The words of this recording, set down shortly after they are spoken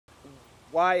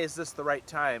Why is this the right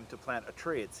time to plant a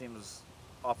tree? It seems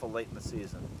awful late in the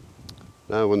season.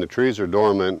 Now, when the trees are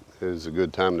dormant is a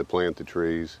good time to plant the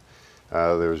trees.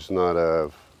 There's not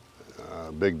a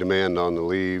big demand on the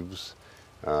leaves.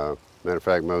 Matter of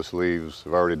fact, most leaves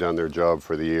have already done their job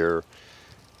for the year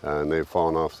and they've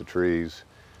fallen off the trees.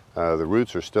 The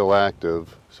roots are still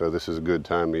active, so this is a good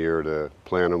time of year to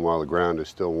plant them while the ground is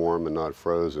still warm and not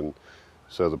frozen.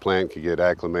 So the plant can get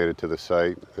acclimated to the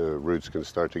site, roots can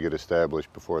start to get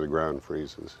established before the ground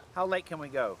freezes. How late can we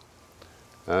go?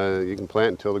 You can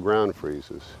plant until the ground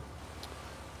freezes.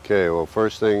 Okay, well,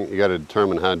 first thing, you got to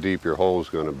determine how deep your hole is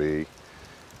going to be.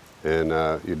 And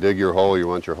you dig your hole, you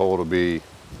want your hole to be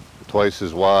twice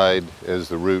as wide as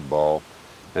the root ball,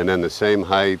 and then the same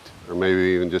height, or maybe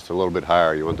even just a little bit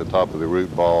higher. You want the top of the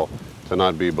root ball to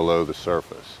not be below the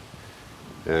surface.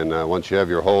 And once you have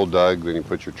your hole dug, then you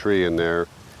put your tree in there.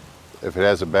 If it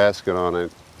has a basket on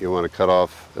it, you want to cut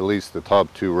off at least the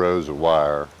top 2 rows of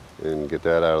wire and get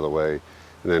that out of the way.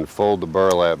 And then fold the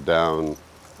burlap down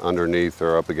underneath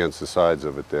or up against the sides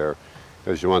of it there,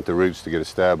 because you want the roots to get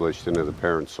established into the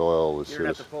parent soil as soon as... You're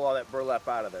going to have to pull all that burlap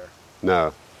out of there.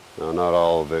 No, not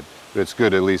all of it. But it's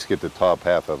good to at least get the top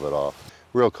half of it off.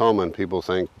 Real common, people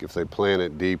think if they plant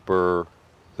it deeper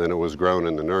than it was grown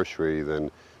in the nursery, then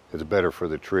it's better for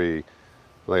the tree.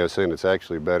 Like I was saying, it's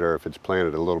actually better if it's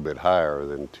planted a little bit higher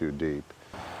than too deep.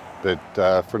 But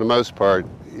for the most part,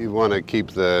 you want to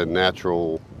keep the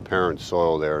natural parent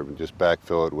soil there and just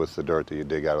backfill it with the dirt that you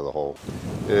dig out of the hole.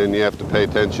 And you have to pay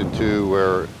attention to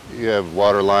where you have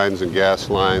water lines and gas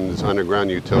lines, underground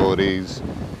utilities.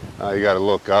 You got to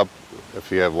look up.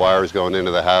 If you have wires going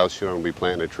into the house, you don't want to be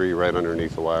planting a tree right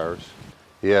underneath the wires.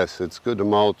 Yes, it's good to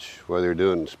mulch, whether you're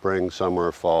doing spring, summer,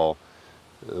 or fall.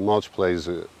 The mulch plays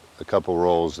a couple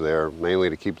roles there, mainly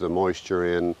to keep the moisture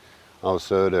in,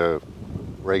 also to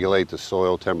regulate the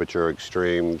soil temperature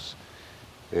extremes,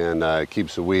 and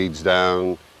keeps the weeds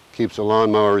down, keeps the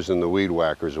lawnmowers and the weed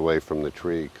whackers away from the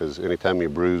tree, because anytime you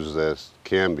bruise this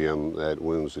cambium, that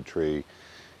wounds the tree.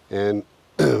 And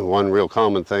one real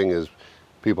common thing is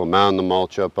people mound the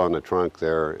mulch up on the trunk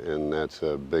there, and that's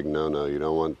a big no-no. You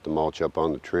don't want the mulch up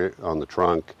on the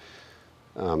trunk.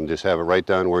 Just have it right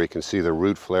down where you can see the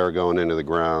root flare going into the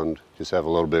ground. Just have a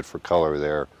little bit for color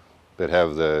there, but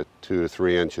have the 2 to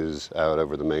 3 inches out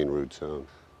over the main root zone.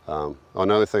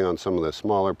 Another thing on some of the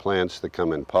smaller plants that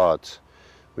come in pots,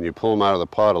 when you pull them out of the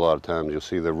pot, a lot of times you'll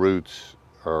see the roots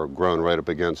are grown right up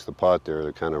against the pot there.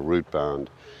 They're kind of root bound.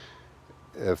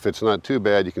 If it's not too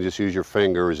bad, you can just use your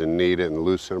fingers and knead it and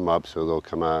loosen them up so they'll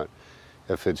come out.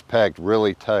 If it's packed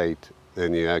really tight,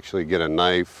 then you actually get a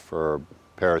knife or a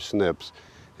pair of snips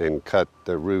and cut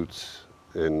the roots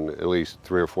in at least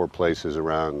 3 or 4 places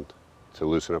around to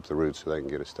loosen up the roots so they can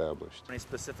get established. Any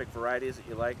specific varieties that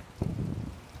you like?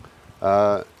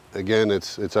 Again,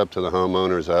 it's up to the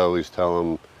homeowners. I always tell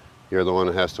them, you're the one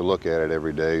that has to look at it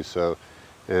every day. So,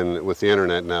 and with the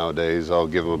internet nowadays, I'll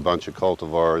give them a bunch of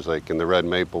cultivars. Like in the red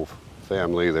maple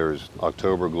family, there's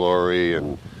October Glory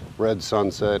and Red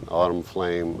Sunset, Autumn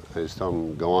Flame. I just tell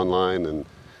them, go online and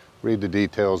read the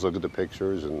details, look at the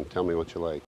pictures, and tell me what you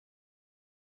like.